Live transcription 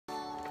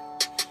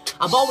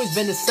I've always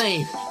been the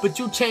same, but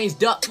you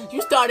changed up.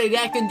 You started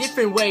acting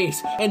different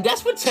ways, and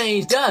that's what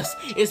changed us.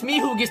 It's me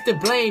who gets the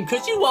blame,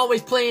 cause you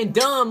always playing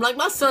dumb, like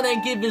my son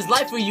ain't give his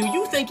life for you.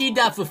 You think he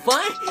died for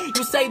fun?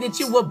 You say that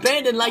you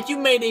abandoned like you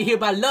made it here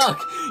by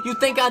luck. You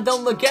think I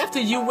don't look after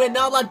you when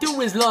all I do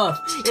is love.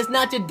 It's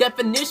not your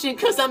definition,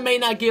 cause I may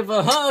not give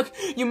a hug.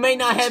 You may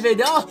not have it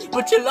all,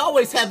 but you'll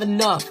always have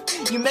enough.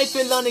 You may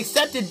feel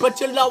unaccepted, but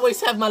you'll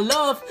always have my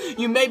love.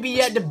 You may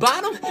be at the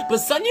bottom, but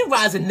son, you're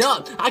rising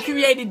up. I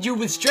created you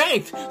with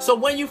strength, so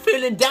when you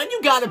feeling down,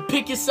 you gotta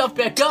pick yourself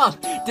back up.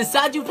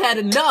 Decide you've had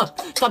enough.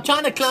 Stop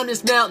trying to climb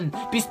this mountain.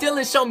 Be still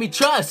and show me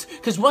trust,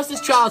 cause once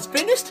this trial's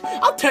finished,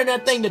 I'll turn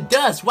that thing to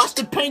dust. Watch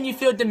the pain you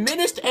feel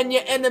diminished, and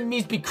your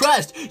enemies be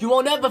crushed. You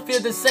won't ever feel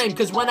the same,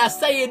 cause when I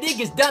say it, it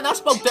gets done. I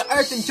spoke the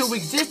earth into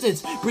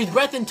existence. Breathe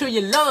breath into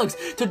your lungs,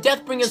 till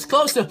death bring us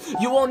closer.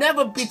 You won't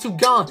ever be too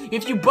gone.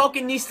 If you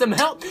broken, need some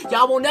help,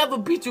 y'all won't ever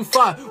be too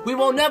far. We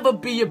won't ever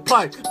be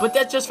apart, but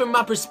that's just from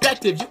my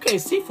perspective. You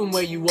can't see from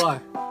where you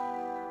are.